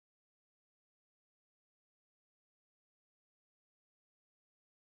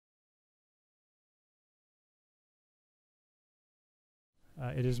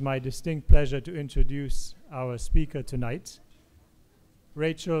It is my distinct pleasure to introduce our speaker tonight.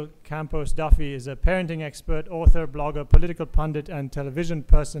 Rachel Campos-Duffy is a parenting expert, author, blogger, political pundit, and television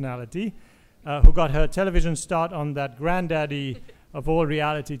personality who got her television start on that granddaddy of all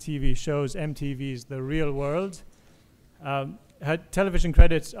reality TV shows, MTV's The Real World. Her television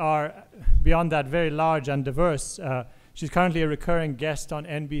credits are, beyond that, very large and diverse. She's currently a recurring guest on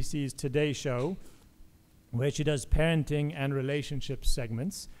NBC's Today Show, where she does parenting and relationship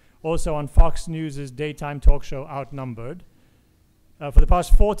segments. Also on Fox News' daytime talk show, Outnumbered. For the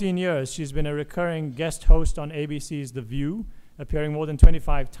past 14 years, she's been a recurring guest host on ABC's The View, appearing more than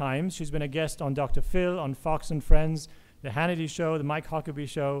 25 times. She's been a guest on Dr. Phil, on Fox and Friends, The Hannity Show, The Mike Huckabee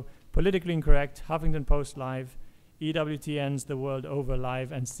Show, Politically Incorrect, Huffington Post Live, EWTN's The World Over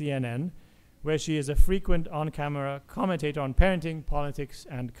Live, and CNN, where she is a frequent on-camera commentator on parenting, politics,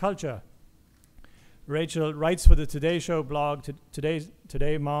 and culture. Rachel writes for the Today Show blog,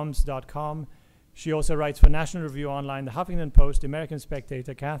 todaymoms.com. She also writes for National Review Online, the Huffington Post, American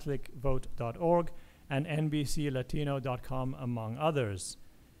Spectator, CatholicVote.org, and NBCLatino.com, among others.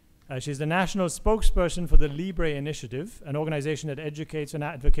 She's the national spokesperson for the Libre Initiative, an organization that educates and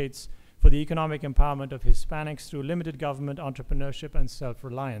advocates for the economic empowerment of Hispanics through limited government, entrepreneurship, and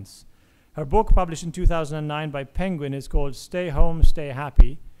self-reliance. Her book, published in 2009 by Penguin, is called Stay Home, Stay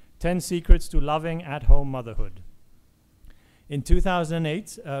Happy, 10 Secrets to Loving At-Home Motherhood. In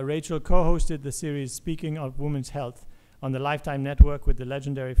 2008, Rachel co-hosted the series Speaking of Women's Health on the Lifetime Network with the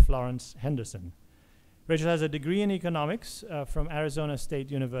legendary Florence Henderson. Rachel has a degree in economics from Arizona State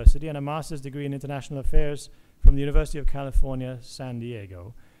University and a master's degree in international affairs from the University of California, San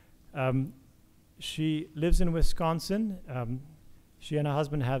Diego. She lives in Wisconsin. She and her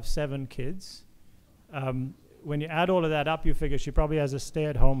husband have 7 kids. When you add all of that up, you figure she probably has a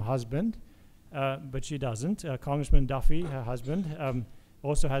stay-at-home husband, but she doesn't. Congressman Duffy, her husband,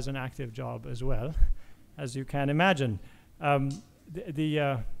 also has an active job as well, as you can imagine. Many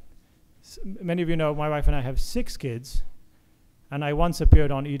of you know my wife and I have 6 kids, and I once appeared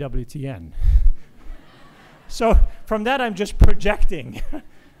on EWTN. So from that, I'm just projecting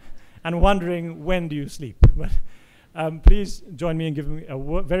and wondering, when do you sleep? But please join me in giving a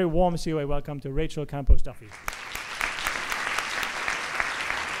very warm COA welcome to Rachel Campos-Duffy.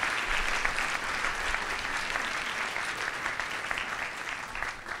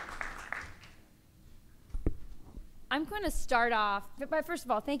 I'm going to start off, but first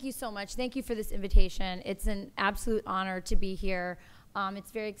of all, thank you so much. Thank you for this invitation. It's an absolute honor to be here.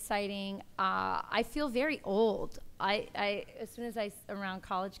 It's very exciting. I feel very old. As soon as I'm around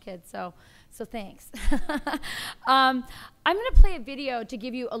college kids, so thanks. I'm going to play a video to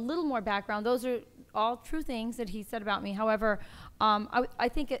give you a little more background. Those are all true things that he said about me. However, I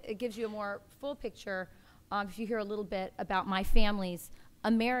think it gives you a more full picture if you hear a little bit about my family's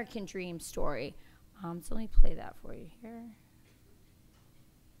American dream story. So let me play that for you here.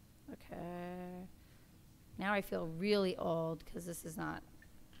 Okay. Now I feel really old because this is not,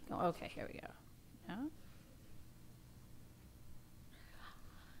 okay, here we go. Yeah.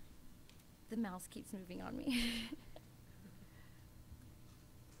 The mouse keeps moving on me.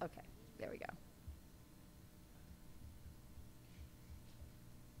 Okay, there we go.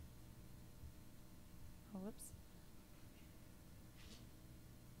 Oh, whoops.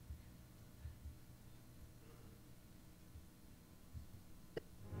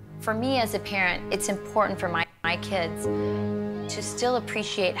 For me as a parent, it's important for my kids to still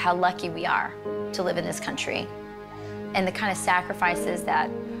appreciate how lucky we are to live in this country and the kind of sacrifices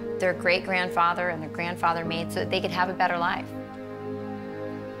that their great-grandfather and their grandfather made so that they could have a better life.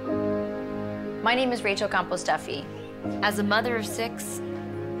 My name is Rachel Campos-Duffy. As a mother of 6,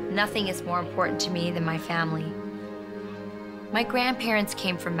 nothing is more important to me than my family. My grandparents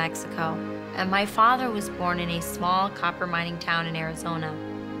came from Mexico, and my father was born in a small copper mining town in Arizona.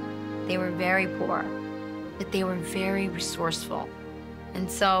 They were very poor, but they were very resourceful. And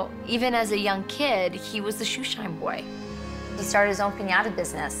so, even as a young kid, he was the shoeshine boy. He started his own piñata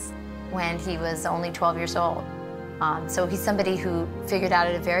business when he was only 12 years old. So he's somebody who figured out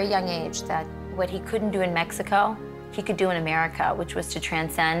at a very young age that what he couldn't do in Mexico, he could do in America, which was to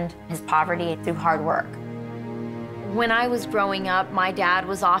transcend his poverty through hard work. When I was growing up, my dad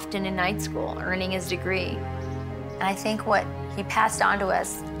was often in night school, earning his degree. And I think what he passed on to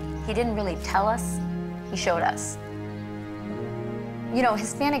us, he didn't really tell us, he showed us. You know,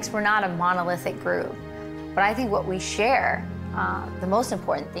 Hispanics were not a monolithic group, but I think what we share, the most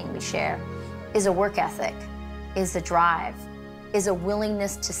important thing we share, is a work ethic, is a drive, is a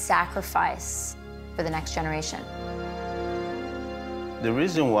willingness to sacrifice for the next generation. The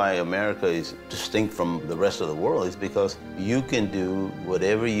reason why America is distinct from the rest of the world is because you can do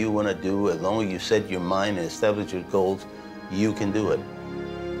whatever you want to do as long as you set your mind and establish your goals, you can do it.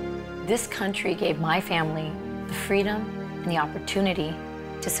 This country gave my family the freedom and the opportunity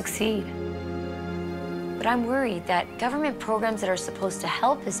to succeed. But I'm worried that government programs that are supposed to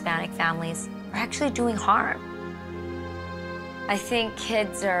help Hispanic families are actually doing harm. I think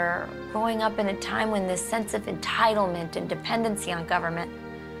kids are growing up in a time when this sense of entitlement and dependency on government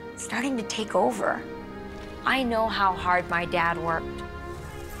is starting to take over. I know how hard my dad worked.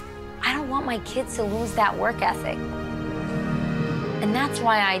 I don't want my kids to lose that work ethic. And that's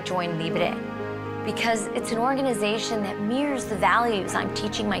why I joined Libre, because it's an organization that mirrors the values I'm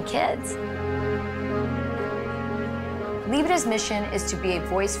teaching my kids. Libre's mission is to be a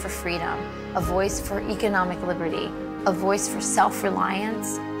voice for freedom, a voice for economic liberty, a voice for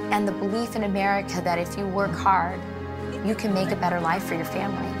self-reliance, and the belief in America that if you work hard, you can make a better life for your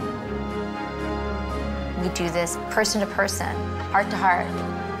family. We do this person to person, heart to heart,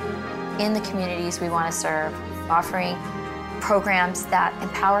 in the communities we want to serve, offering programs that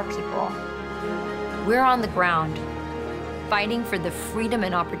empower people. We're on the ground, fighting for the freedom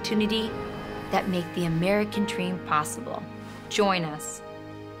and opportunity that make the American dream possible. Join us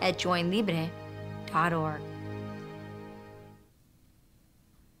at joinlibre.org.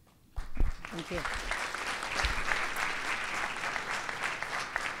 Thank you.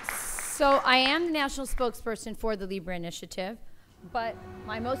 So I am the national spokesperson for the Libre Initiative, but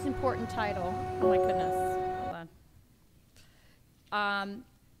my most important title, oh my goodness, hold on,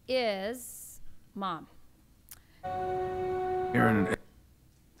 is mom. How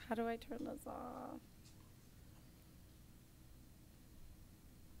do I turn this off?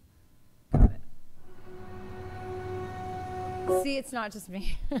 Got it. See, it's not just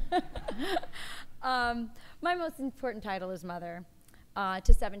me. My most important title is mother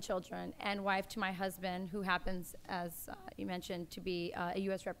to 7 children and wife to my husband, who happens, as you mentioned, to be a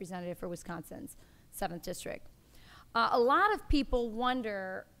U.S. representative for Wisconsin's 7th District. A lot of people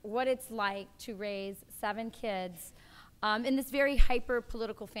wonder what it's like to raise 7 kids in this very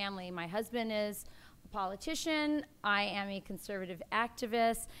hyper-political family. My husband is a politician, I am a conservative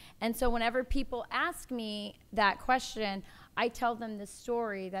activist, and so whenever people ask me that question, I tell them this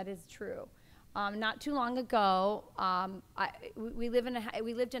story that is true. Not too long ago, we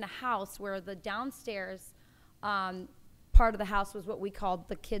lived in a house where the downstairs part of the house was what we called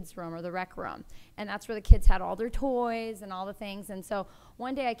the kids' room or the rec room. And that's where the kids had all their toys and all the things. And so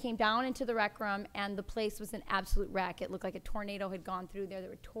one day I came down into the rec room and the place was an absolute wreck. It looked like a tornado had gone through there. There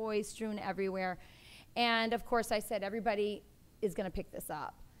were toys strewn everywhere. And of course I said, everybody is gonna pick this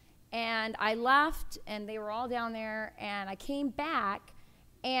up. And I left and they were all down there, and I came back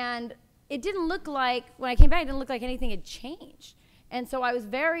and it didn't look like, when I came back, it didn't look like anything had changed. And so I was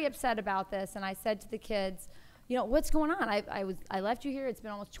very upset about this, and I said to the kids, you know, what's going on? I left you here, it's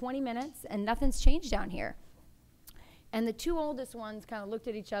been almost 20 minutes, and nothing's changed down here. And the 2 oldest ones kind of looked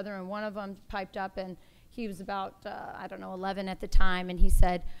at each other, and one of them piped up, and he was about, I don't know, 11 at the time, and he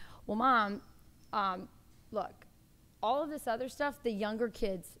said, well, Mom, look, all of this other stuff, the younger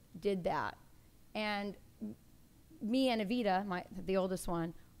kids did that. And me and Evita, the oldest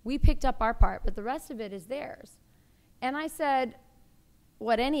one, we picked up our part, but the rest of it is theirs. And I said,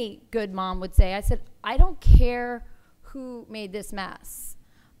 what any good mom would say, I said, I don't care who made this mess.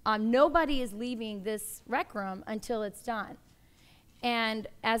 Nobody is leaving this rec room until it's done. And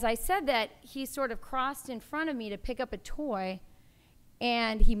as I said that, he sort of crossed in front of me to pick up a toy,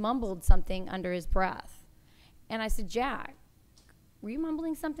 and he mumbled something under his breath. And I said, Jack, were you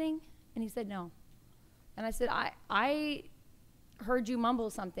mumbling something? And he said, no. And I said, I heard you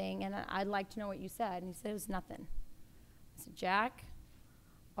mumble something, and I'd like to know what you said. And he said, it was nothing. I said, Jack,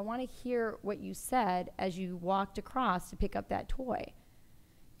 I want to hear what you said as you walked across to pick up that toy.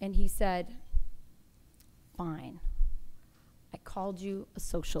 And he said, fine. I called you a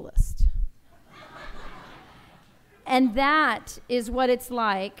socialist. And that is what it's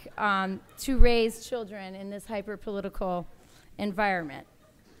like to raise children in this hyper-political environment.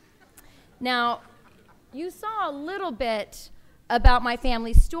 Now, you saw a little bit about my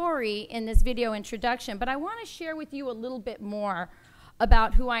family story in this video introduction, but I want to share with you a little bit more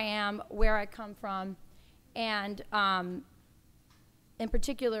about who I am, where I come from, and in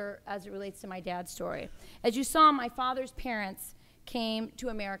particular as it relates to my dad's story. As you saw, my father's parents came to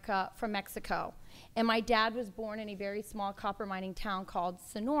America from Mexico, and my dad was born in a very small copper mining town called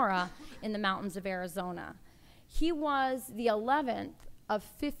Sonora in the mountains of Arizona. He was the 11th of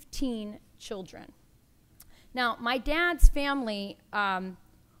 15 children. Now, my dad's family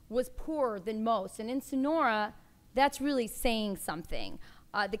was poorer than most, and in Sonora, that's really saying something.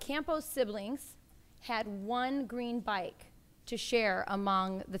 The Campos siblings had one green bike to share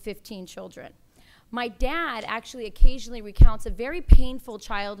among the 15 children. My dad actually occasionally recounts a very painful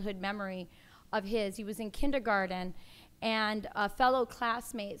childhood memory of his. He was in kindergarten, and a fellow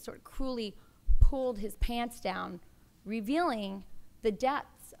classmate sort of cruelly pulled his pants down, revealing the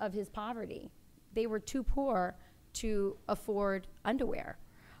depths of his poverty. They were too poor to afford underwear.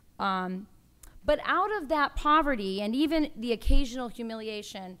 But out of that poverty and even the occasional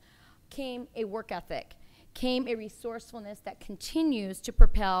humiliation came a work ethic, came a resourcefulness that continues to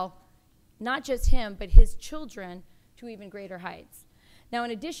propel not just him, but his children to even greater heights. Now,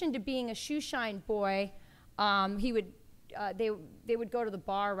 in addition to being a shoeshine boy, they would go to the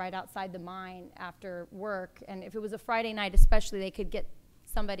bar right outside the mine after work, and if it was a Friday night especially, they could get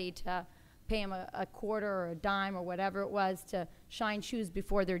somebody to pay him a quarter or a dime or whatever it was to shine shoes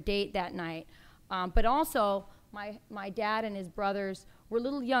before their date that night. But also, my dad and his brothers were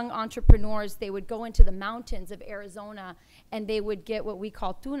little young entrepreneurs. They would go into the mountains of Arizona, and they would get what we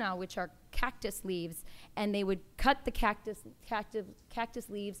call tuna, which are cactus leaves, and they would cut the cactus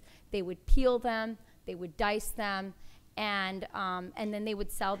leaves, they would peel them, they would dice them, and then they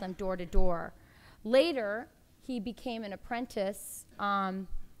would sell them door to door. Later, he became an apprentice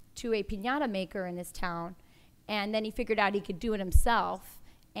to a piñata maker in his town, and then he figured out he could do it himself,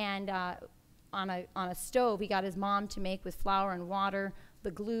 and on a stove he got his mom to make with flour and water,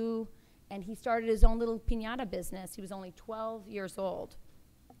 the glue, and he started his own little piñata business. He was only 12 years old.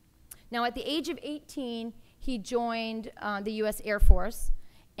 Now, at the age of 18, he joined the U.S. Air Force,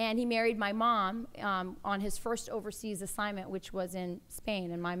 and he married my mom on his first overseas assignment, which was in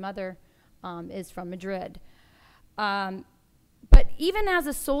Spain, and my mother is from Madrid. But even as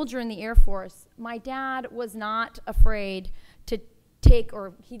a soldier in the Air Force, my dad was not afraid to take,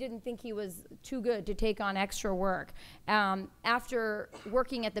 or he didn't think he was too good to take on extra work. After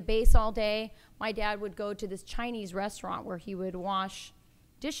working at the base all day, my dad would go to this Chinese restaurant where he would wash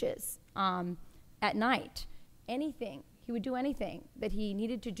dishes at night. Anything. He would do anything that he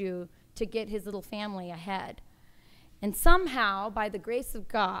needed to do to get his little family ahead. And somehow, by the grace of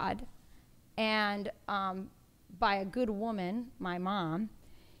God and by a good woman, my mom,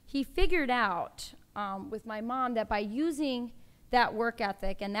 he figured out with my mom that by using that work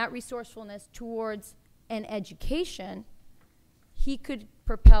ethic and that resourcefulness towards an education, he could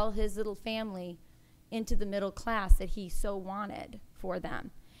propel his little family into the middle class that he so wanted for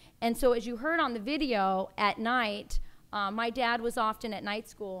them. And so as you heard on the video, at night, my dad was often at night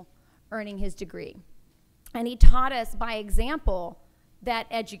school earning his degree. And he taught us by example that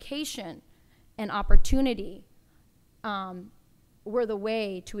education and opportunity were the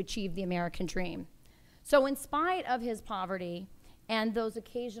way to achieve the American dream. So in spite of his poverty and those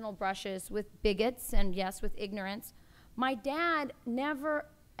occasional brushes with bigots and, yes, with ignorance, my dad never,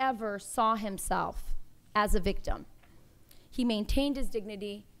 ever saw himself as a victim. He maintained his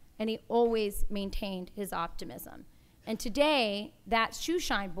dignity, and he always maintained his optimism. And today, that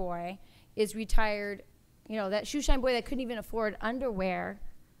shoeshine boy is retired. You know, that shoeshine boy that couldn't even afford underwear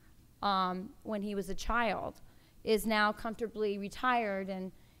when he was a child is now comfortably retired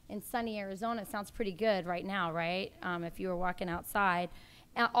and in sunny Arizona. It sounds pretty good right now, right? If you were walking outside.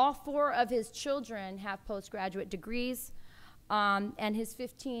 All 4 of his children have postgraduate degrees, and his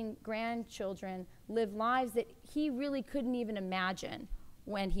 15 grandchildren live lives that he really couldn't even imagine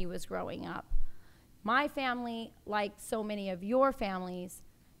when he was growing up. My family, like so many of your families,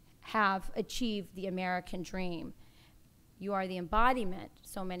 have achieved the American dream. You are the embodiment,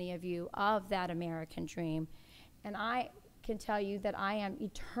 so many of you, of that American dream. And I can tell you that I am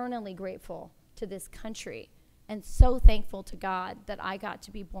eternally grateful to this country and so thankful to God that I got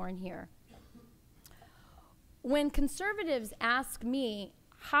to be born here. When conservatives ask me,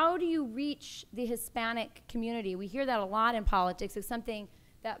 how do you reach the Hispanic community? We hear that a lot in politics. It's something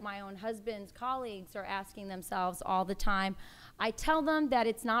that my own husband's colleagues are asking themselves all the time. I tell them that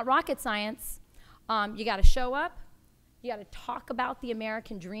it's not rocket science. You got to show up, you got to talk about the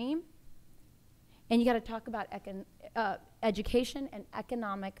American dream, and you got to talk about education and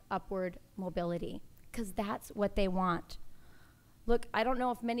economic upward mobility, because that's what they want. Look, I don't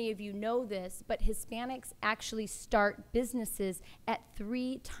know if many of you know this, but Hispanics actually start businesses at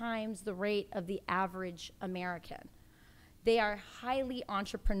 3 times the rate of the average American. They are highly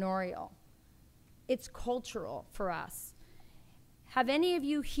entrepreneurial. It's cultural for us. Have any of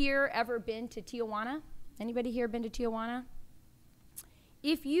you here ever been to Tijuana? Anybody here been to Tijuana?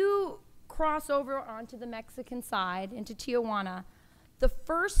 If you cross over onto the Mexican side into Tijuana, the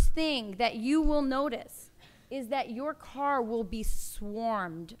first thing that you will notice is that your car will be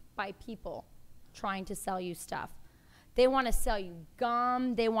swarmed by people trying to sell you stuff. They want to sell you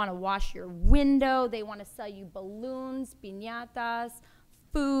gum. They want to wash your window. They want to sell you balloons, piñatas,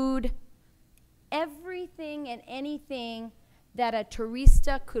 food, everything and anything that a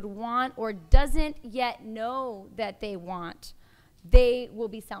turista could want or doesn't yet know that they want. They will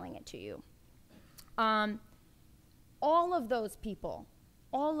be selling it to you. All of those people,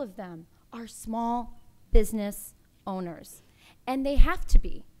 all of them are small business owners, and they have to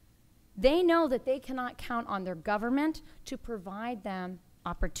be. They know that they cannot count on their government to provide them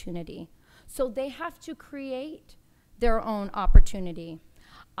opportunity. So they have to create their own opportunity.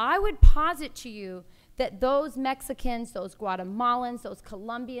 I would posit to you that those Mexicans, those Guatemalans, those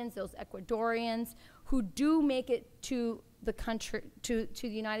Colombians, those Ecuadorians who do make it to the country, to the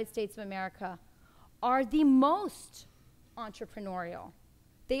United States of America, are the most entrepreneurial.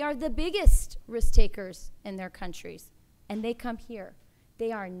 They are the biggest risk takers in their countries, and they come here.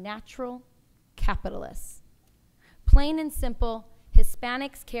 They are natural capitalists. Plain and simple,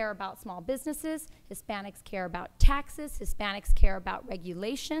 Hispanics care about small businesses, Hispanics care about taxes, Hispanics care about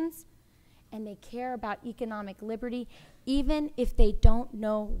regulations, and they care about economic liberty, even if they don't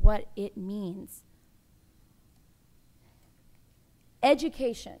know what it means.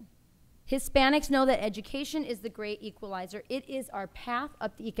 Education. Hispanics know that education is the great equalizer. It is our path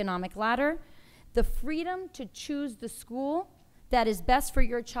up the economic ladder. The freedom to choose the school that is best for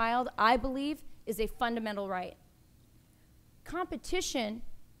your child, I believe, is a fundamental right. Competition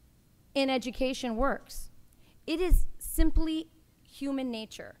in education works. It is simply human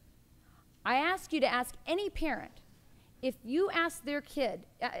nature. I ask you to ask any parent, if you ask their kid,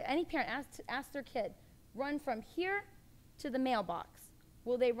 any parent ask their kid, run from here to the mailbox.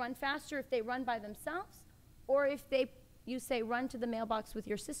 Will they run faster if they run by themselves, or if you say run to the mailbox with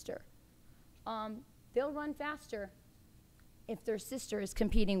your sister? They'll run faster if their sister is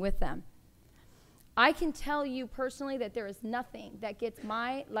competing with them. I can tell you personally that there is nothing that gets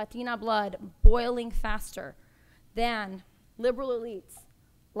my Latina blood boiling faster than liberal elites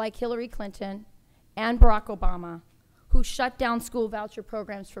like Hillary Clinton and Barack Obama, who shut down school voucher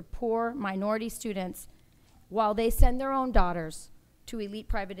programs for poor minority students while they send their own daughters to elite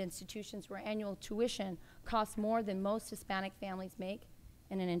private institutions where annual tuition costs more than most Hispanic families make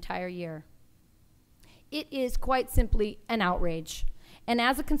in an entire year. It is quite simply an outrage. And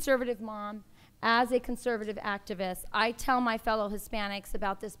as a conservative mom, as a conservative activist, I tell my fellow Hispanics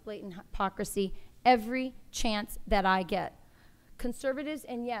about this blatant hypocrisy every chance that I get. Conservatives,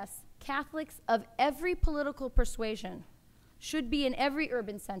 and yes, Catholics of every political persuasion, should be in every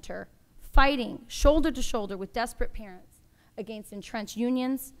urban center fighting shoulder to shoulder with desperate parents against entrenched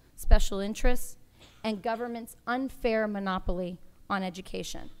unions, special interests, and government's unfair monopoly on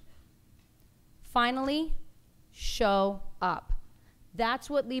education. Finally, show up. That's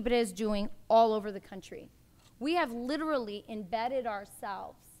what Libre is doing all over the country. We have literally embedded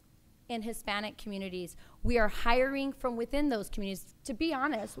ourselves in Hispanic communities. We are hiring from within those communities. To be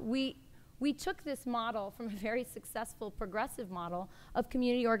honest, we took this model from a very successful progressive model of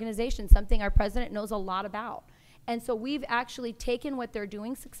community organization, something our president knows a lot about. And so we've actually taken what they're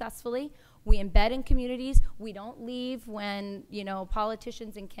doing successfully. We embed in communities. We don't leave when,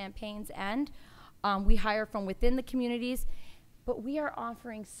 politicians and campaigns end. We hire from within the communities, but we are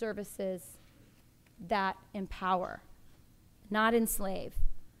offering services that empower, not enslave.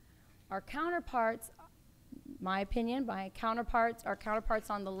 Our counterparts, my opinion, our counterparts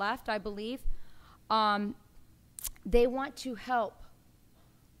on the left, I believe, they want to help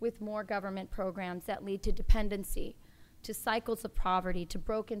with more government programs that lead to dependency, to cycles of poverty, to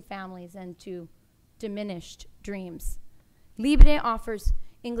broken families, and to diminished dreams. Libre offers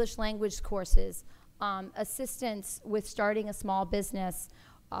English language courses, assistance with starting a small business.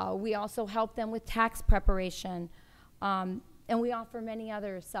 We also help them with tax preparation, and we offer many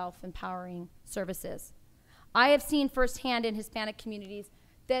other self-empowering services. I have seen firsthand in Hispanic communities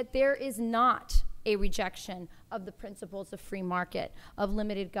that there is not a rejection of the principles of free market, of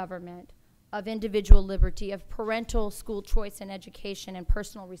limited government, of individual liberty, of parental school choice and education, and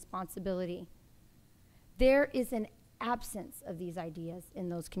personal responsibility. There is an absence of these ideas in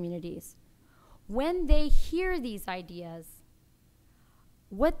those communities. When they hear these ideas,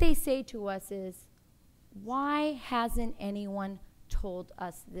 what they say to us is, why hasn't anyone told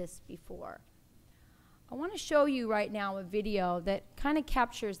us this before? I want to show you right now a video that kind of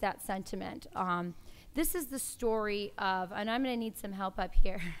captures that sentiment. This is the story of, and I'm going to need some help up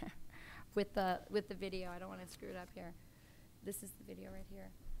here with the video. I don't want to screw it up here. This is the video right here.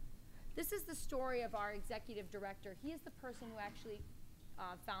 This is the story of our executive director. He is the person who actually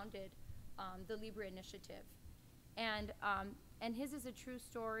founded the Libre Initiative. And his is a true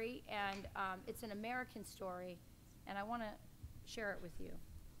story, and it's an American story. and I want to share it with you.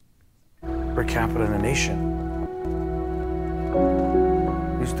 Per capita in the nation.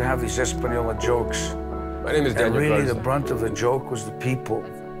 We used to have these Española jokes. My name is Daniel And really Garza. the brunt of the joke was the people.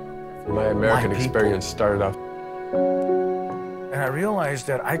 My American My people. experience started off. And I realized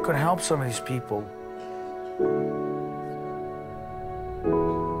that I could help some of these people.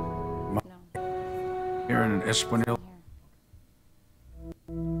 No. Here in Española.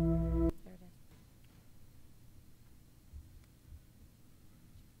 There it is.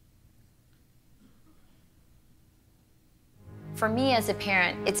 For me as a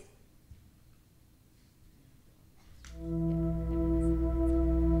parent, it's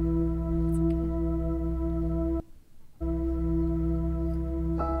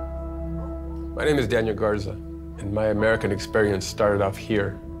My name is Daniel Garza, and my American experience started off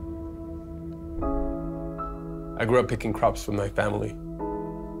here. I grew up picking crops with my family.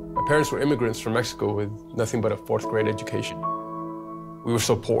 My parents were immigrants from Mexico with nothing but a 4th grade education. We were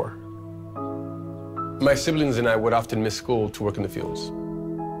so poor. My siblings and I would often miss school to work in the fields.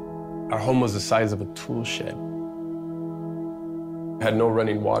 Our home was the size of a tool shed. We had no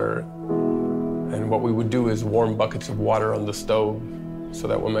running water, and what we would do is warm buckets of water on the stove so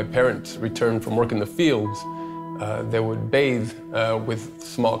that when my parents returned from work in the fields, they would bathe with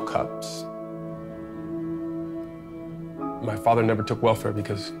small cups. My father never took welfare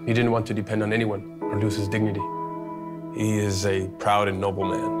because he didn't want to depend on anyone or lose his dignity. He is a proud and noble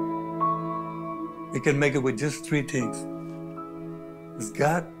man. You can make it with just 3 things. It's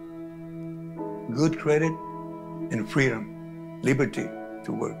God, good credit, and freedom, liberty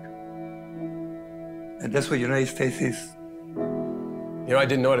to work. And that's what the United States is. You know, I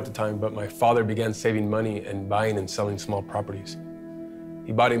didn't know it at the time, but my father began saving money and buying and selling small properties.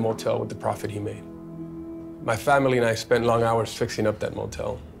 He bought a motel with the profit he made. My family and I spent long hours fixing up that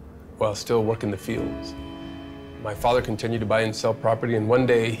motel while still working the fields. My father continued to buy and sell property, and one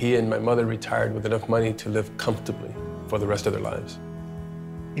day he and my mother retired with enough money to live comfortably for the rest of their lives.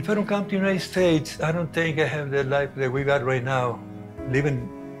 If I don't come to the United States, I don't think I have the life that we got right now.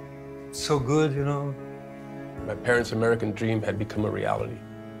 Living so good, you know. My parents' American dream had become a reality.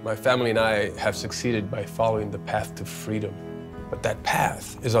 My family and I have succeeded by following the path to freedom. But that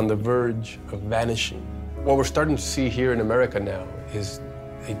path is on the verge of vanishing. What we're starting to see here in America now is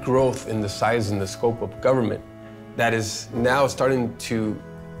a growth in the size and the scope of government that is now starting to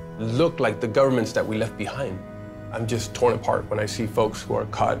look like the governments that we left behind. I'm just torn apart when I see folks who are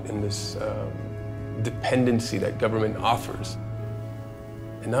caught in this dependency that government offers.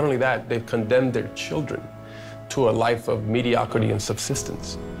 And not only that, they've condemned their children to a life of mediocrity and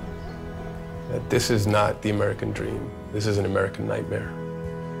subsistence. That this is not the American dream. This is an American nightmare.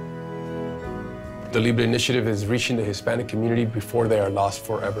 The Libre Initiative is reaching the Hispanic community before they are lost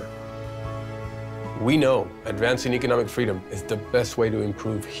forever. We know advancing economic freedom is the best way to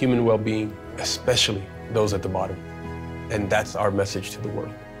improve human well-being, especially those at the bottom. And that's our message to the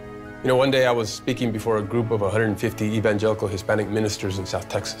world. You know, one day I was speaking before a group of 150 evangelical Hispanic ministers in South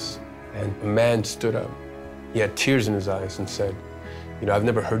Texas, and a man stood up. He had tears in his eyes and said, you know, I've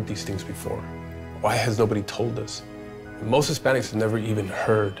never heard these things before. Why has nobody told us? And most Hispanics have never even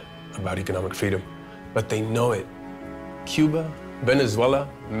heard about economic freedom, but they know it. Cuba, Venezuela,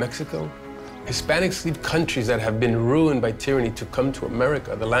 Mexico, Hispanics leave countries that have been ruined by tyranny to come to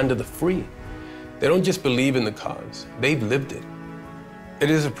America, the land of the free. They don't just believe in the cause, they've lived it. It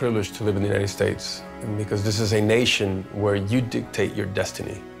is a privilege to live in the United States because this is a nation where you dictate your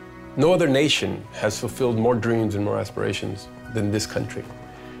destiny. No other nation has fulfilled more dreams and more aspirations than this country.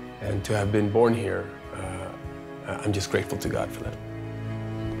 And to have been born here, I'm just grateful to God for that.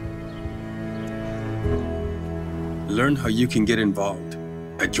 Learn how you can get involved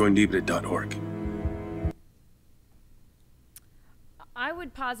at joinlibre.org. I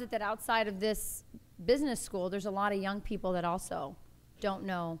would posit that outside of this business school, there's a lot of young people that also don't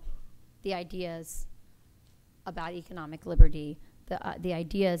know the ideas about economic liberty, the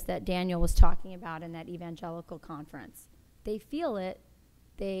ideas that Daniel was talking about in that evangelical conference. They feel it,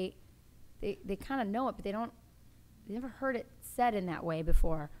 they kind of know it, but they never heard it said in that way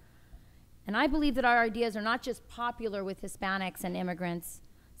before. And I believe that our ideas are not just popular with Hispanics and immigrants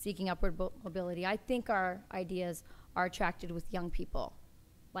seeking upward mobility. I think our ideas are attracted with young people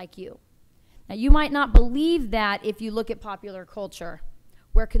like you. Now, you might not believe that if you look at popular culture,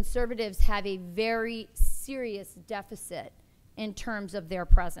 where conservatives have a very serious deficit in terms of their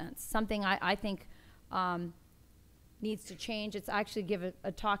presence, something I think needs to change. It's actually give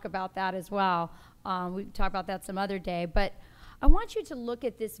a talk about that as well. We can talk about that some other day. But I want you to look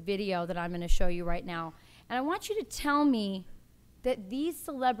at this video that I'm going to show you right now, and I want you to tell me that these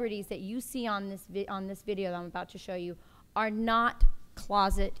celebrities that you see on this video that I'm about to show you are not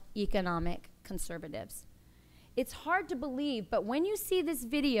closet economic conservatives. It's hard to believe, but when you see this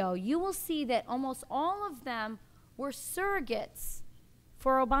video, you will see that almost all of them were surrogates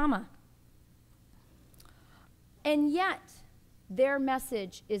for Obama. And yet, their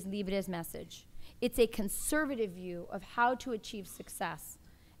message is Libra's message. It's a conservative view of how to achieve success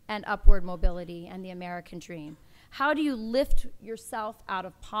and upward mobility and the American dream. How do you lift yourself out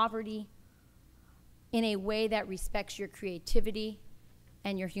of poverty in a way that respects your creativity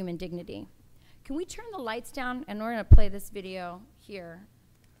and your human dignity? Can we turn the lights down? And we're going to play this video here.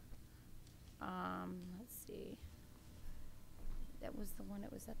 Let's see. That was the one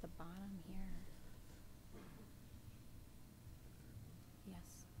that was at the bottom here.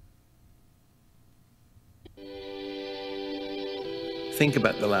 Yes. Think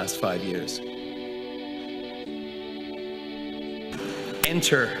about the last 5 years.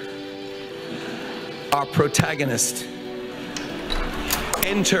 Enter our protagonist.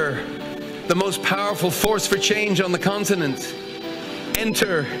 Enter the most powerful force for change on the continent.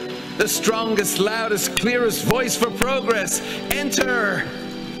 Enter the strongest, loudest, clearest voice for progress. Enter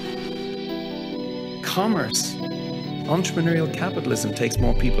commerce. Entrepreneurial capitalism takes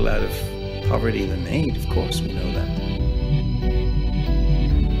more people out of poverty than aid, of course, we know that.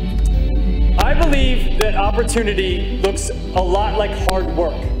 I believe that opportunity looks a lot like hard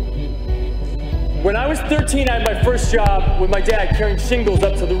work. When I was 13, I had my first job with my dad carrying shingles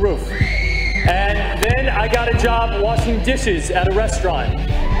up to the roof. And then I got a job washing dishes at a restaurant.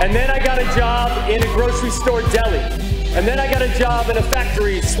 And then I got a job in a grocery store deli. And then I got a job in a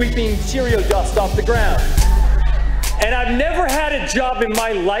factory sweeping Cheerio dust off the ground. And I've never had a job in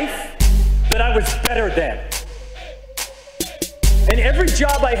my life that I was better than. And every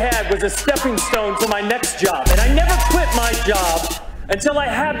job I had was a stepping stone to my next job. And I never quit my job until I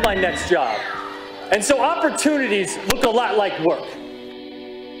had my next job. And so opportunities look a lot like work.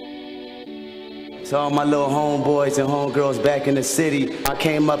 To all my little homeboys and homegirls back in the city, I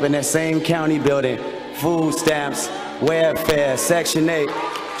came up in that same county building. Food stamps, welfare, Section 8.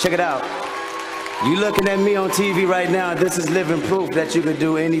 Check it out. You looking at me on TV right now, this is living proof that you can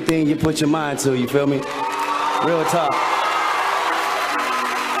do anything you put your mind to, you feel me? Real talk.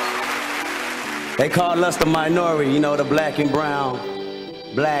 They call us the minority, you know, the black and brown,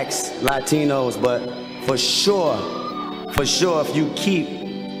 blacks, Latinos, but for sure, if you keep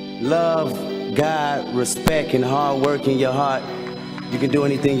love, God, respect, and hard work in your heart, you can do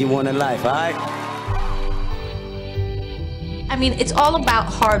anything you want in life, all right? I mean, it's all about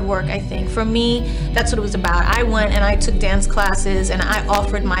hard work, I think. For me, that's what it was about. I went and I took dance classes and I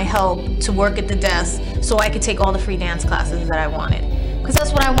offered my help to work at the desk so I could take all the free dance classes that I wanted. Because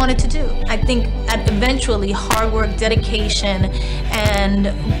that's what I wanted to do. I think that eventually hard work, dedication, and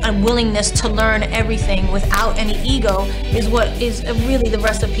a willingness to learn everything without any ego is what is really the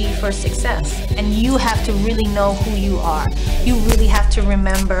recipe for success. And you have to really know who you are. You really have to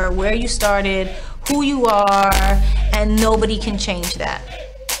remember where you started, who you are, and nobody can change that.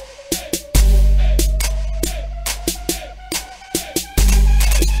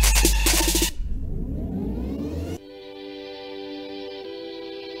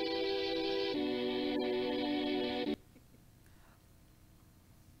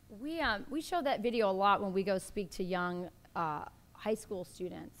 We show that video a lot when we go speak to young high school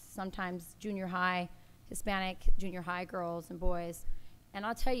students, sometimes junior high, Hispanic junior high girls and boys. And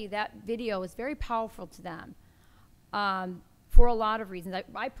I'll tell you, that video is very powerful to them for a lot of reasons.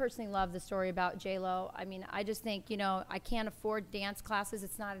 I personally love the story about J-Lo. I mean, I just think, you know, I can't afford dance classes.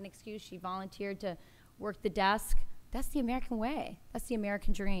 It's not an excuse. She volunteered to work the desk. That's the American way. That's the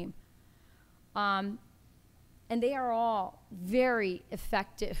American dream. And they are all very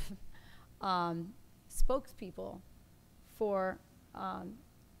effective spokespeople for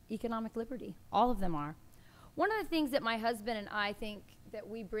economic liberty. All of them are. One of the things that my husband and I think that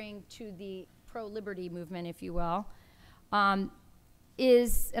we bring to the pro-liberty movement, if you will,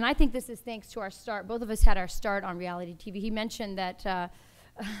 is, and I think this is thanks to our start, both of us had our start on reality TV. He mentioned that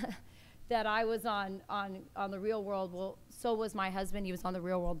that I was on The Real World. Well, so was my husband. He was on The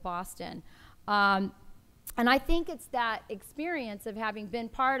Real World Boston. And I think it's that experience of having been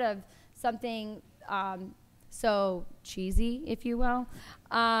part of something so cheesy, if you will,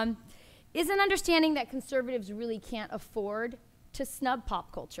 is an understanding that conservatives really can't afford to snub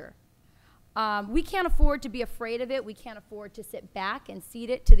pop culture. We can't afford to be afraid of it. We can't afford to sit back and cede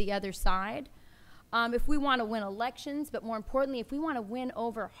it to the other side. If we want to win elections, but more importantly, if we want to win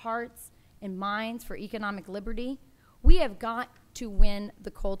over hearts and minds for economic liberty, we have got to win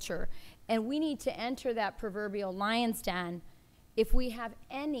the culture. And we need to enter that proverbial lion's den if we have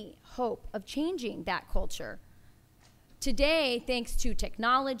any hope of changing that culture. Today, thanks to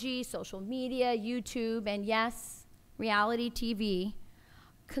technology, social media, YouTube, and yes, reality TV,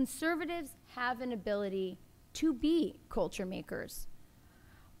 conservatives have an ability to be culture makers,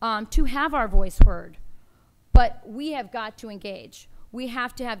 to have our voice heard. But we have got to engage. We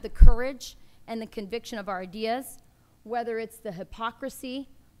have to have the courage and the conviction of our ideas, whether it's the hypocrisy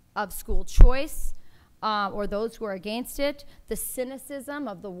of school choice, or those who are against it, the cynicism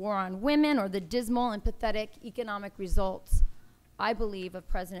of the war on women, or the dismal and pathetic economic results, I believe, of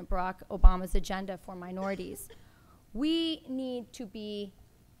President Barack Obama's agenda for minorities. We need to be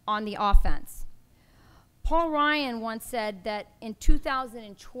on the offense. Paul Ryan once said that in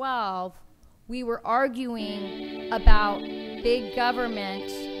 2012, we were arguing about big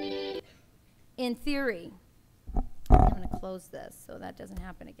government in theory. I'm going to close this so that doesn't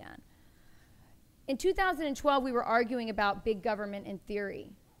happen again. In 2012, we were arguing about big government in theory.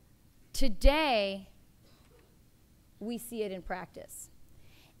 Today, we see it in practice.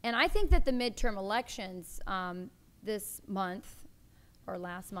 And I think that the midterm elections this month, or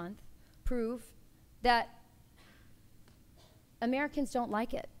last month, prove that Americans don't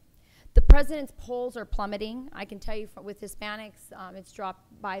like it. The president's polls are plummeting. I can tell you with Hispanics, it's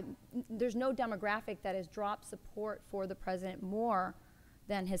dropped by, there's no demographic that has dropped support for the president more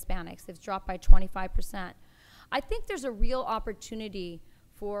than Hispanics. It's dropped by 25%. I think there's a real opportunity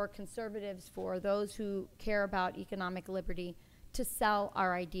for conservatives, for those who care about economic liberty, to sell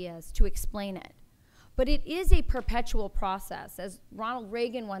our ideas, to explain it. But it is a perpetual process. As Ronald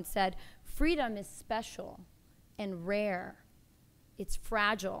Reagan once said, freedom is special and rare. It's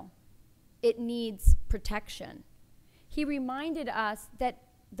fragile. It needs protection. He reminded us that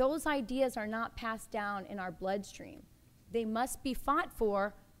those ideas are not passed down in our bloodstream. They must be fought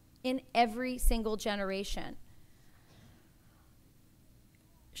for in every single generation.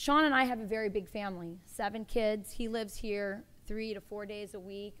 Sean and I have a very big family, 7 kids. He lives here 3 to 4 days a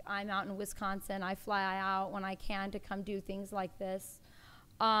week. I'm out in Wisconsin. I fly out when I can to come do things like this.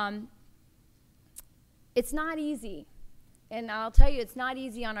 It's not easy. And I'll tell you, it's not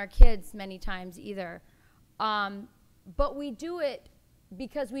easy on our kids many times either. But we do it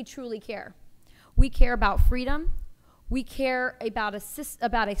because we truly care. We care about freedom. We care about a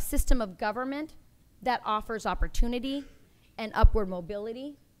system of government that offers opportunity and upward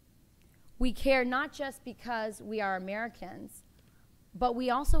mobility. We care not just because we are Americans, but we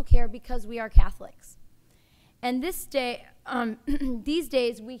also care because we are Catholics. And this day, these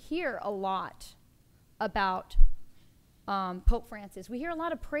days, we hear a lot about Pope Francis. We hear a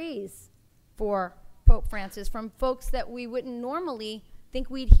lot of praise for Pope Francis from folks that we wouldn't normally think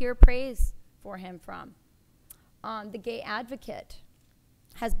we'd hear praise for him from. The Gay Advocate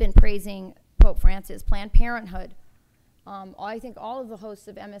has been praising Pope Francis. Planned Parenthood. I think all of the hosts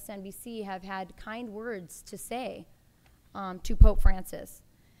of MSNBC have had kind words to say to Pope Francis.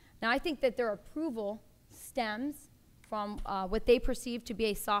 Now, I think that their approval stems from what they perceive to be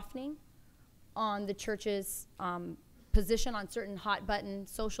a softening on the church's position on certain hot-button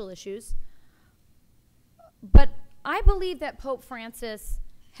social issues. But I believe that Pope Francis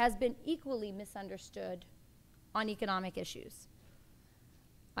has been equally misunderstood on economic issues.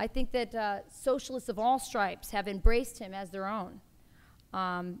 I think that socialists of all stripes have embraced him as their own.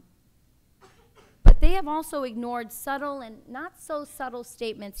 But they have also ignored subtle and not so subtle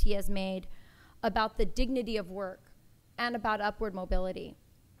statements he has made about the dignity of work and about upward mobility.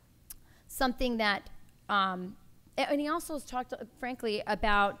 Something that, and he also has talked, frankly,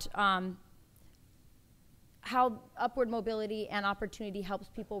 about how upward mobility and opportunity helps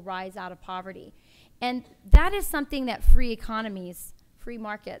people rise out of poverty. And that is something that free economies, free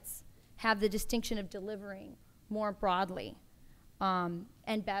markets, have the distinction of delivering more broadly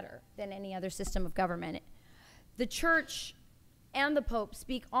and better than any other system of government. The church and the Pope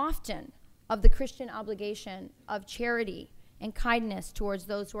speak often of the Christian obligation of charity and kindness towards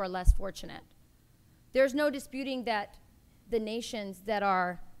those who are less fortunate. There's no disputing that the nations that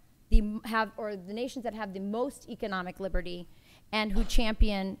have the most economic liberty and who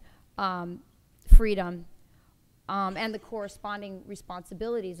champion freedom and the corresponding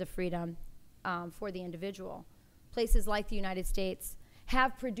responsibilities of freedom for the individual. Places like the United States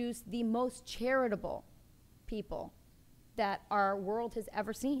have produced the most charitable people that our world has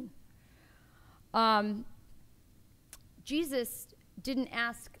ever seen. Jesus didn't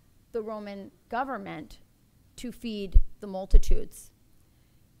ask the Roman government to feed the multitudes.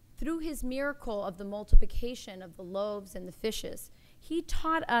 Through his miracle of the multiplication of the loaves and the fishes, he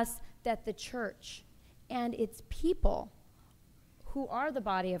taught us that the church and its people, who are the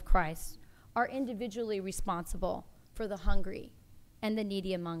body of Christ, are individually responsible for the hungry and the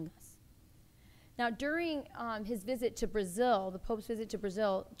needy among us. Now, during his visit to Brazil, the Pope's visit to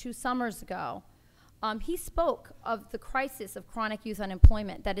Brazil 2 summers ago, he spoke of the crisis of chronic youth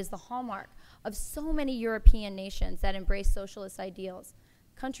unemployment that is the hallmark of so many European nations that embrace socialist ideals,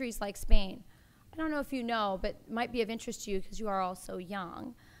 countries like Spain. I don't know if you know, but it might be of interest to you because you are all so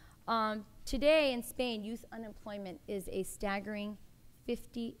young. Today in Spain, youth unemployment is a staggering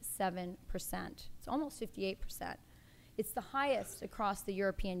 57%. It's almost 58%. It's the highest across the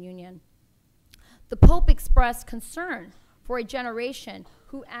European Union. The Pope expressed concern for a generation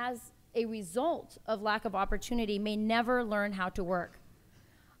who, as a result of lack of opportunity, may never learn how to work.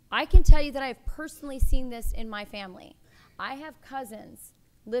 I can tell you that I've personally seen this in my family. I have cousins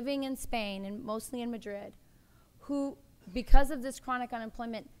living in Spain, and mostly in Madrid, who, because of this chronic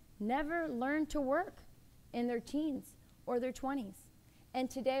unemployment, never learned to work in their teens or their 20s. And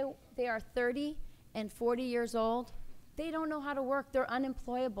today, they are 30 and 40 years old. They don't know how to work. They're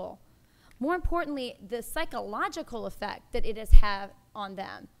unemployable. More importantly, the psychological effect that it has had on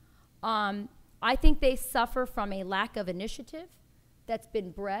them. I think they suffer from a lack of initiative that's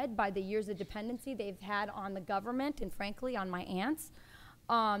been bred by the years of dependency they've had on the government and, frankly, on my aunts,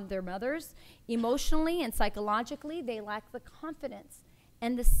 their mothers. Emotionally and psychologically, they lack the confidence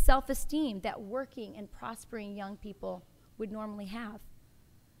and the self-esteem that working and prospering young people would normally have.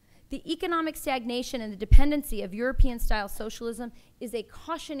 The economic stagnation and the dependency of European-style socialism is a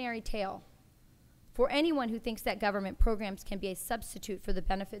cautionary tale for anyone who thinks that government programs can be a substitute for the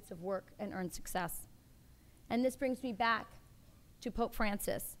benefits of work and earned success. And this brings me back to Pope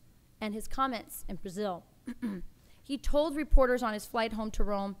Francis and his comments in Brazil. He told reporters on his flight home to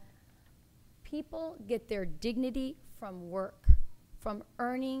Rome, people get their dignity from work, from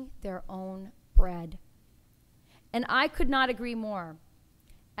earning their own bread. And I could not agree more.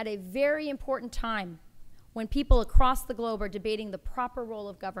 At a very important time when people across the globe are debating the proper role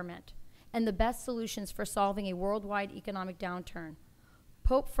of government and the best solutions for solving a worldwide economic downturn,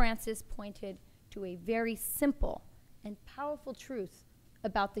 Pope Francis pointed to a very simple and powerful truth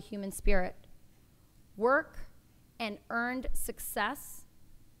about the human spirit. Work and earned success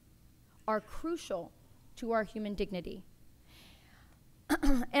are crucial to our human dignity.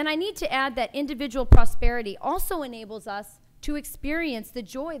 And I need to add that individual prosperity also enables us to experience the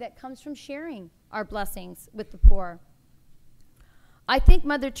joy that comes from sharing our blessings with the poor. I think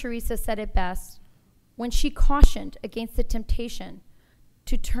Mother Teresa said it best when she cautioned against the temptation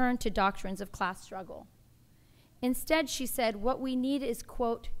to turn to doctrines of class struggle. Instead, she said, what we need is,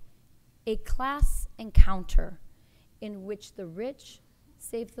 quote, a class encounter in which the rich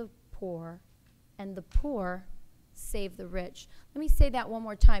save the poor and the poor save the rich. Let me say that one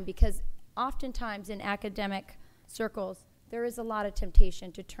more time, because oftentimes in academic circles, there is a lot of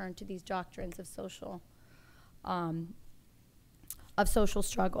temptation to turn to these doctrines of social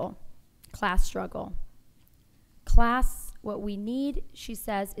struggle, class struggle. Class, what we need, she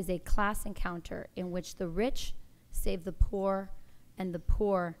says, is a class encounter in which the rich save the poor and the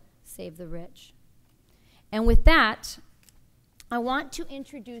poor save the rich. And with that, I want to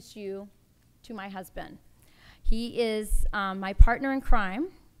introduce you to my husband. He is my partner in crime.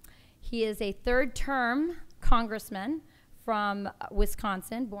 He is a third-term congressman from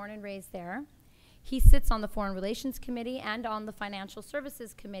Wisconsin, born and raised there. He sits on the Foreign Relations Committee and on the Financial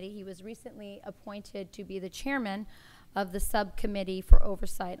Services Committee. He was recently appointed to be the chairman of the Subcommittee for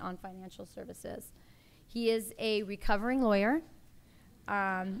Oversight on Financial Services. He is a recovering lawyer.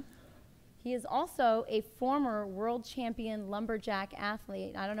 He is also a former world champion lumberjack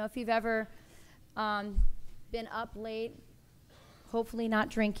athlete. I don't know if you've ever been up late, hopefully not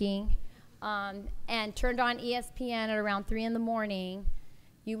drinking, and turned on ESPN at around 3 in the morning.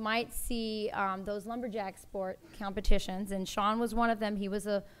 You might see those lumberjack sport competitions, and Sean was one of them. He was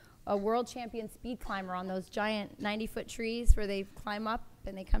a world champion speed climber on those giant 90-foot trees where they climb up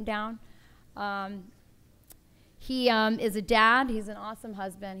and they come down. He is a dad. He's an awesome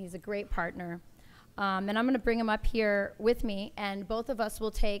husband. He's a great partner. And I'm going to bring him up here with me, and both of us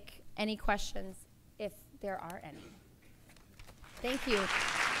will take any questions if there are any. Thank you.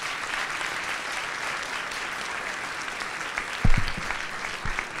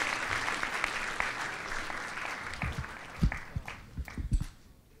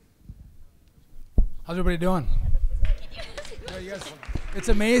 How's everybody doing? Yeah, you guys, it's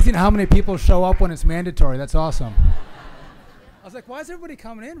amazing how many people show up when it's mandatory. That's awesome. I was like, why is everybody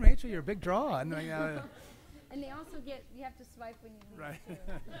coming in, Rachel? You're a big draw. And they also you have to swipe when you leave. Right.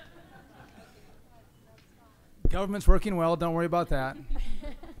 Government's working well. Don't worry about that.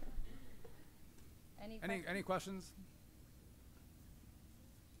 Any questions?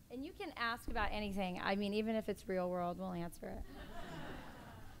 And you can ask about anything. I mean, even if it's real world, we'll answer it.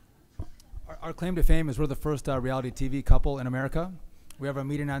 Our claim to fame is we're the first reality TV couple in America. We have a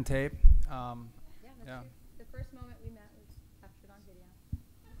meeting on tape. Yeah, the first moment we met was captured on video.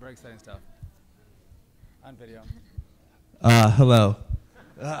 Very exciting stuff. On video. Hello.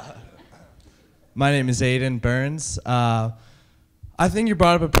 My name is Aiden Burns. I think you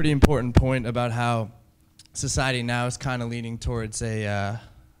brought up a pretty important point about how society now is kind of leaning towards a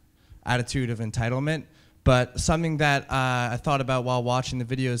attitude of entitlement. But something that I thought about while watching the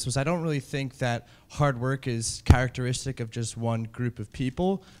videos was I don't really think that hard work is characteristic of just one group of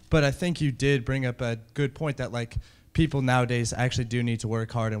people. But I think you did bring up a good point that like people nowadays actually do need to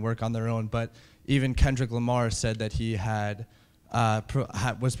work hard and work on their own. But even Kendrick Lamar said that he had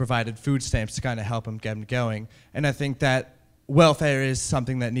was provided food stamps to kind of help him get him going. And I think that welfare is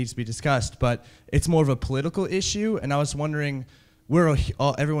something that needs to be discussed, but it's more of a political issue. And I was wondering,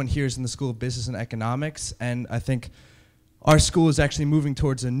 everyone here is in the School of Business and Economics, and I think our school is actually moving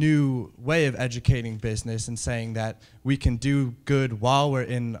towards a new way of educating business and saying that we can do good while we're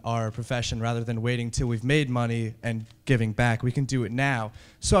in our profession rather than waiting till we've made money and giving back. We can do it now.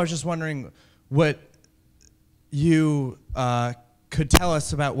 So I was just wondering what you could tell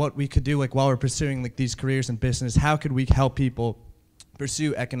us about what we could do like while we're pursuing like these careers in business. How could we help people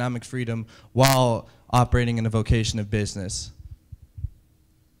pursue economic freedom while operating in a vocation of business?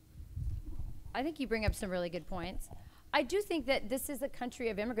 I think you bring up some really good points. I do think that this is a country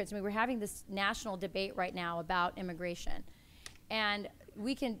of immigrants. I mean, we're having this national debate right now about immigration. And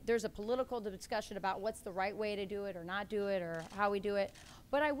there's a political discussion about what's the right way to do it or not do it or how we do it.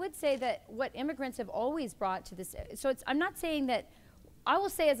 But I would say that what immigrants have always brought to this, so I'm not saying that, I will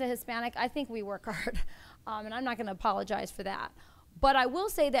say as a Hispanic, I think we work hard. And I'm not gonna apologize for that. But I will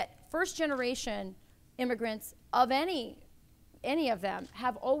say that first generation immigrants of any of them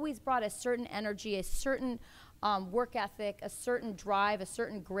have always brought a certain energy, a certain work ethic, a certain drive, a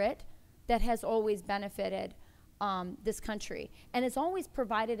certain grit that has always benefited this country. And it's always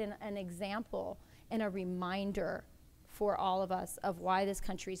provided an example and a reminder for all of us of why this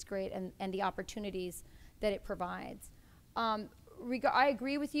country is great and the opportunities that it provides. I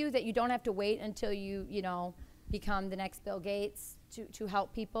agree with you that you don't have to wait until you become the next Bill Gates to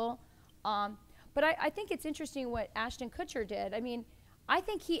help people. But I think it's interesting what Ashton Kutcher did. I mean, I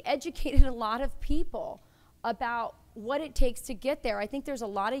think he educated a lot of people about what it takes to get there. I think there's a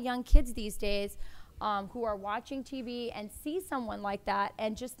lot of young kids these days who are watching TV and see someone like that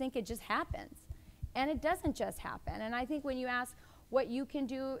and just think it just happens. And it doesn't just happen. And I think when you ask what you can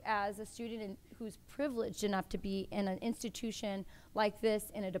do as a student who's privileged enough to be in an institution like this,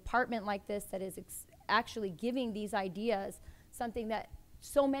 in a department like this that is actually giving these ideas, something that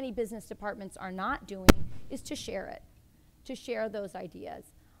so many business departments are not doing, is to share it, to share those ideas,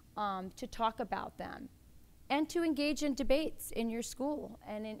 to talk about them, and to engage in debates in your school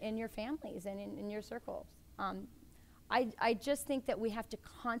and in your families and in your circles. I just think that we have to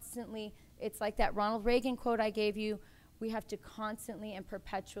constantly, it's like that Ronald Reagan quote I gave you, we have to constantly and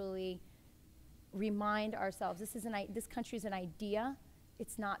perpetually remind ourselves, this country's an idea,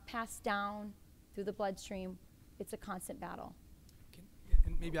 it's not passed down through the bloodstream, it's a constant battle.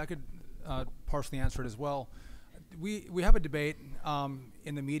 And maybe I could partially answer it as well. We have a debate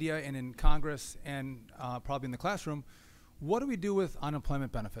in the media and in Congress and probably in the classroom. What do we do with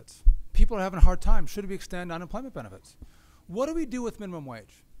unemployment benefits? People are having a hard time. Should we extend unemployment benefits? What do we do with minimum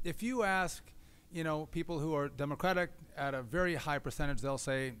wage? If you ask, people who are Democratic at a very high percentage, they'll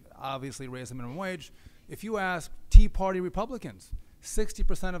say, obviously raise the minimum wage. If you ask Tea Party Republicans,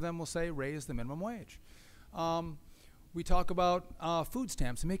 60% of them will say raise the minimum wage. We talk about food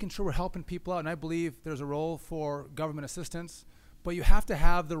stamps and making sure we're helping people out, and I believe there's a role for government assistance, but you have to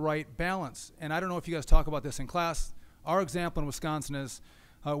have the right balance. And I don't know if you guys talk about this in class. Our example in Wisconsin is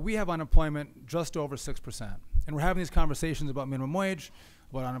we have unemployment just over 6%. And we're having these conversations about minimum wage,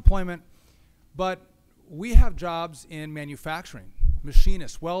 about unemployment, but we have jobs in manufacturing,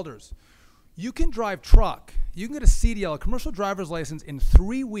 machinists, welders. You can drive truck. You can get a CDL, a commercial driver's license, in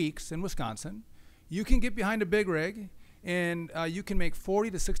 3 weeks in Wisconsin. You can get behind a big rig, and you can make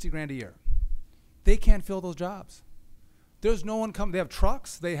 40 to 60 grand a year. They can't fill those jobs. There's no one coming. They have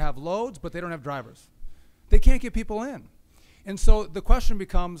trucks, they have loads, but they don't have drivers. They can't get people in. And so the question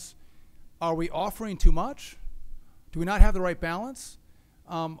becomes, are we offering too much? Do we not have the right balance?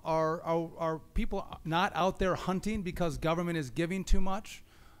 Are people not out there hunting because government is giving too much?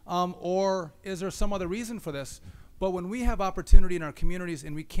 Or is there some other reason for this? But when we have opportunity in our communities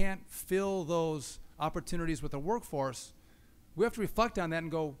and we can't fill those opportunities with a workforce, we have to reflect on that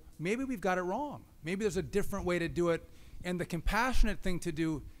and go, maybe we've got it wrong. Maybe there's a different way to do it. And the compassionate thing to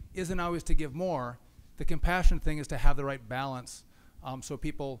do isn't always to give more. The compassionate thing is to have the right balance so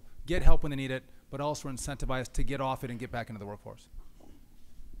people get help when they need it, but also incentivized to get off it and get back into the workforce.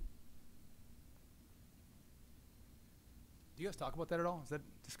 Do you guys talk about that at all? Is that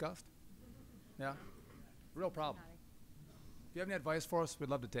discussed? Yeah? Real problem. If you have any advice for us, we'd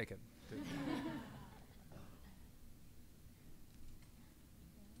love to take it.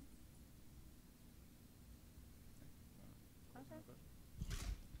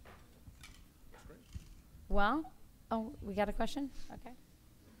 Well, oh, we got a question? Okay.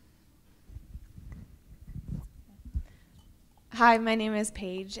 Hi, my name is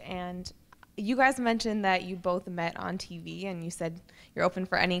Paige, and you guys mentioned that you both met on TV, and you said you're open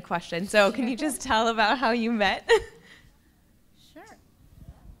for any question. So can you just tell about how you met? Sure.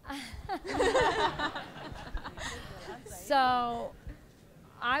 So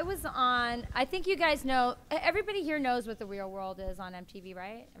I was on, I think you guys know, everybody here knows what The Real World is on MTV,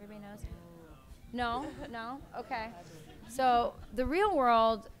 right? Everybody knows? No? No? Okay. So The Real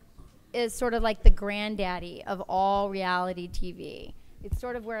World is sort of like the granddaddy of all reality TV. It's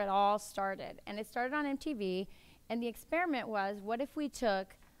sort of where it all started. And it started on MTV, and the experiment was, what if we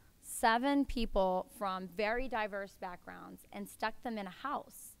took 7 people from very diverse backgrounds and stuck them in a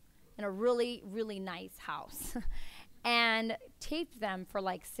house, in a really, really nice house, and taped them for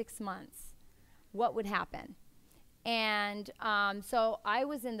like 6 months? What would happen? And so I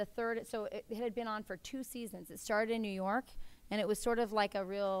was in the 3rd, so it had been on for 2 seasons. It started in New York, and it was sort of like a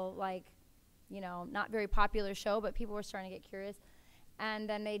real, like, you know, not very popular show, but people were starting to get curious. And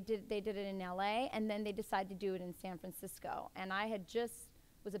then they did it in LA, and then they decided to do it in San Francisco. And I had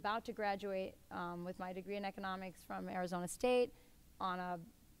was about to graduate with my degree in economics from Arizona State. On a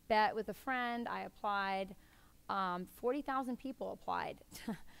bet with a friend, I applied. 40,000 people applied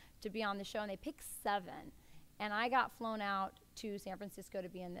to be on the show, and they picked 7. And I got flown out to San Francisco to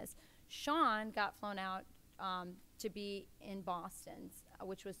be in this. Sean got flown out to be in Boston,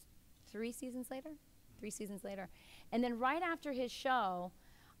 which was 3 seasons later? 3 seasons later. And then right after his show,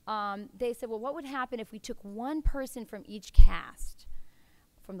 they said, well, what would happen if we took one person from each cast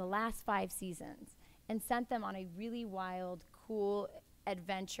from the last 5 seasons and sent them on a really wild, cool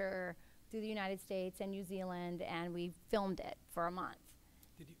adventure through the United States and New Zealand, and we filmed it for a month.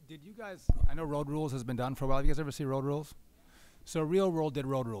 Did you guys, I know Road Rules has been done for a while. Have you guys ever see Road Rules? So Real World did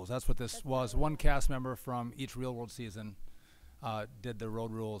Road Rules. That's what this was. One cast member from each Real World season did the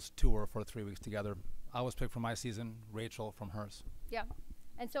Road Rules tour for 3 weeks together. I was picked for my season, Rachel from hers. Yeah.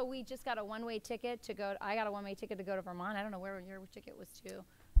 And so we just got a one-way ticket to go, I got a one-way ticket to go to Vermont. I don't know where your ticket was to.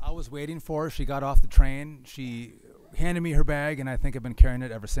 I was waiting for her. She got off the train. She handed me her bag, and I think I've been carrying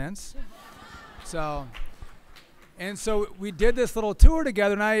it ever since. So we did this little tour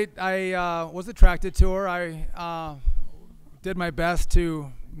together, and I was attracted to her. I did my best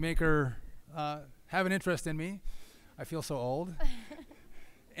to make her have an interest in me. I feel so old.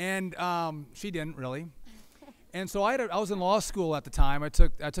 And she didn't really. And so I was in law school at the time. I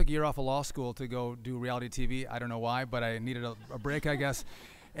took a year off of law school to go do reality TV. I don't know why, but I needed a break, I guess.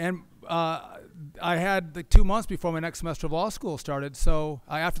 And I had like 2 months before my next semester of law school started. So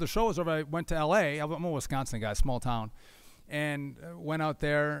after the show was over, I went to LA. I'm a Wisconsin guy, small town. And went out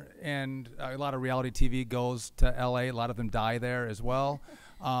there, and a lot of reality TV goes to LA. A lot of them die there as well.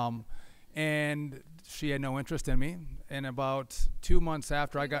 And she had no interest in me. And about 2 months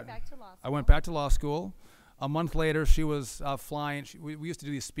after I went back to law school. A month later, she was flying. We used to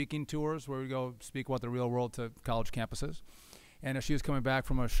do these speaking tours where we go speak about the real world to college campuses. And as she was coming back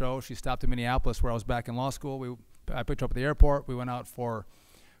from a show, she stopped in Minneapolis where I was back in law school. I picked her up at the airport. We went out for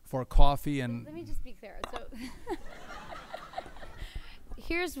coffee. And let me just be clear. So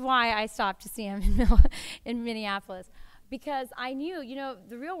here's why I stopped to see him in Minneapolis. Because I knew, you know,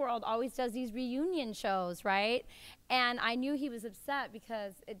 the Real World always does these reunion shows, right? And I knew he was upset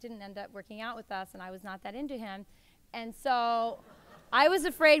because it didn't end up working out with us, and I was not that into him. And so I was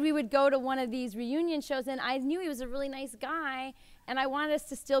afraid we would go to one of these reunion shows, and I knew he was a really nice guy, and I wanted us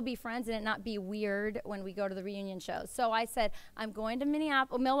to still be friends and it not be weird when we go to the reunion shows. So I said, I'm going to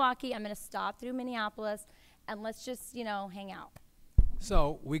Milwaukee. I'm going to stop through Minneapolis, and let's just, you know, hang out.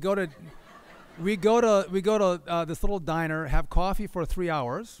 So we go to this little diner, have coffee for 3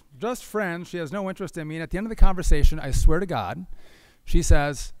 hours, just friends. She has no interest in me. And at the end of the conversation, I swear to God, she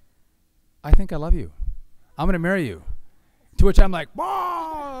says, I think I love you. I'm going to marry you. To which I'm like,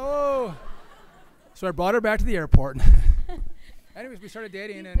 whoa. So I brought her back to the airport. Anyways, we started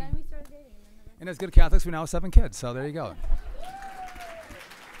dating. And as good Catholics, we now have 7 kids. So there you go.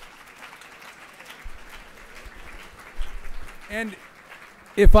 And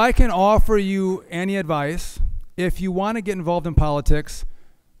if I can offer you any advice, if you want to get involved in politics,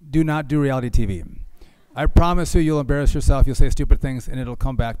 do not do reality TV. I promise you, you'll embarrass yourself. You'll say stupid things, and it'll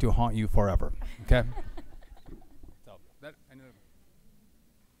come back to haunt you forever. Okay. So that.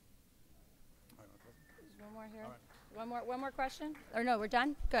 One more here. Right. One more question. Or no, we're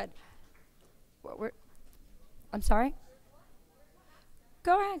done. Good. I'm sorry.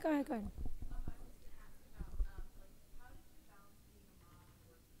 Go ahead.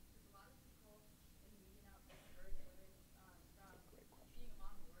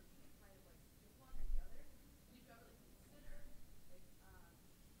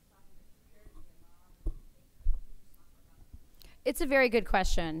 It's a very good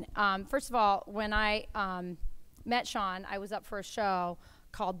question. First of all, when I met Sean, I was up for a show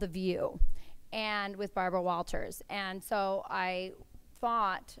called The View, and with Barbara Walters. And so I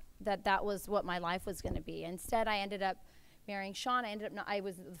thought that that was what my life was going to be. Instead, I ended up marrying Sean. I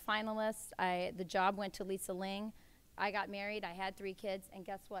was the finalist. The job went to Lisa Ling. I got married. I had 3 kids. And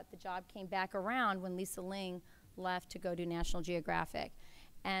guess what? The job came back around when Lisa Ling left to go do National Geographic.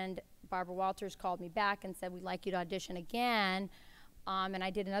 And Barbara Walters called me back and said, we'd like you to audition again. And I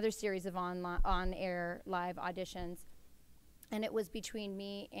did another series of on-air live auditions. And it was between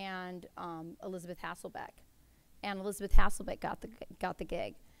me and Elizabeth Hasselbeck. And Elizabeth Hasselbeck got the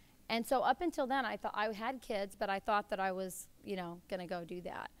gig. And so up until then, I thought I had kids, but I thought that I was, going to go do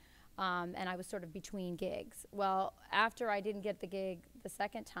that. And I was sort of between gigs. Well, after I didn't get the gig the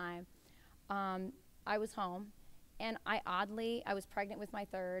second time, I was home. And I was pregnant with my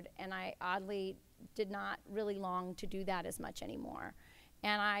 3rd, and I oddly did not really long to do that as much anymore.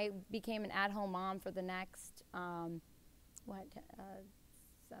 And I became an at-home mom for the next, 7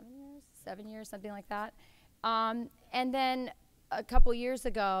 years, something like that. And then a couple years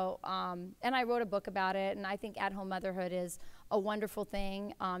ago, and I wrote a book about it, and I think at-home motherhood is a wonderful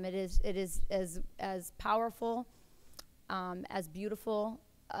thing. It is as powerful, as beautiful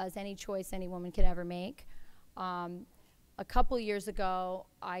as any choice any woman could ever make. A couple years ago,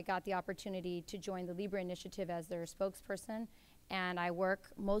 I got the opportunity to join the Libra Initiative as their spokesperson, and I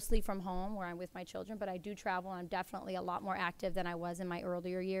work mostly from home where I'm with my children, but I do travel, and I'm definitely a lot more active than I was in my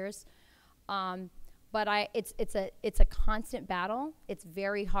earlier years. But it's a constant battle. It's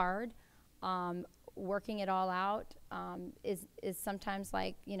very hard. Working it all out is sometimes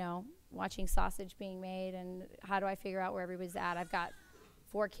like, watching sausage being made, and how do I figure out where everybody's at? I've got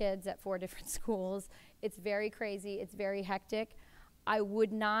 4 kids at 4 different schools. It's very crazy. It's very hectic. I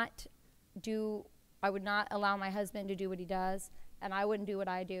would not allow my husband to do what he does, and I wouldn't do what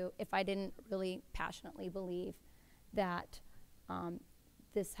I do if I didn't really passionately believe that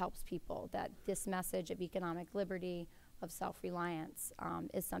this helps people, that this message of economic liberty, of self-reliance,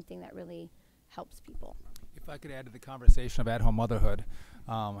 is something that really helps people. If I could add to the conversation of at-home motherhood,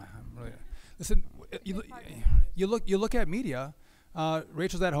 listen, you look at media.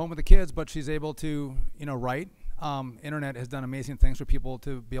 Rachel's at home with the kids, but she's able to, write. Internet has done amazing things for people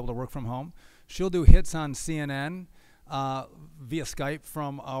to be able to work from home. She'll do hits on CNN via Skype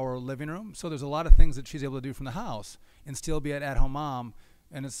from our living room. So there's a lot of things that she's able to do from the house and still be an at-home mom.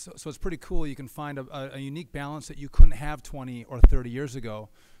 And so it's pretty cool. You can find a unique balance that you couldn't have 20 or 30 years ago.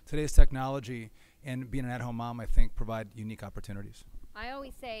 Today's technology and being an at-home mom, I think, provide unique opportunities. I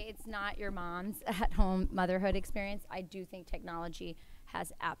always say it's not your mom's at-home motherhood experience. I do think technology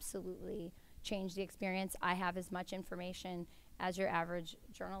has absolutely changed the experience. I have as much information as your average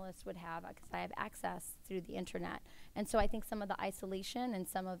journalist would have because I have access through the internet. And so I think some of the isolation and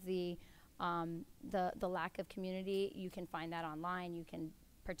some of the lack of community, you can find that online. You can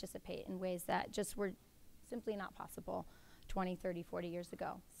participate in ways that just were simply not possible 20, 30, 40 years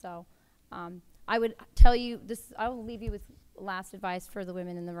ago. So I would tell you this, I will leave you with last advice for the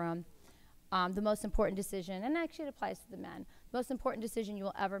women in the room. The most important decision, and actually it applies to the men, the most important decision you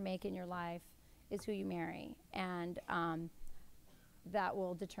will ever make in your life is who you marry. And that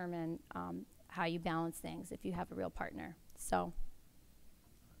will determine how you balance things if you have a real partner. So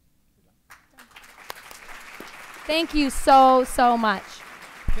thank you so much.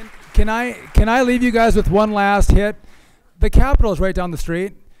 Can I leave you guys with one last hit? The Capitol is right down the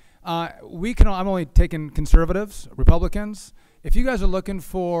street. I'm only taking conservatives, Republicans. If you guys are looking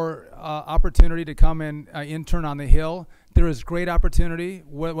for opportunity to come and intern on the Hill, there is great opportunity,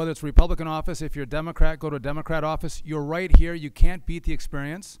 whether it's a Republican office, if you're a Democrat, go to a Democrat office. You're right here. You can't beat the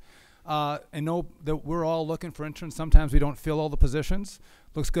experience. I know that we're all looking for interns. Sometimes we don't fill all the positions.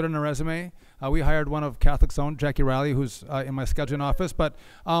 Looks good on a resume. We hired one of Catholic's own, Jackie Riley, who's in my scheduling office. But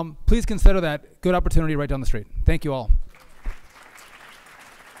please consider that good opportunity right down the street. Thank you all.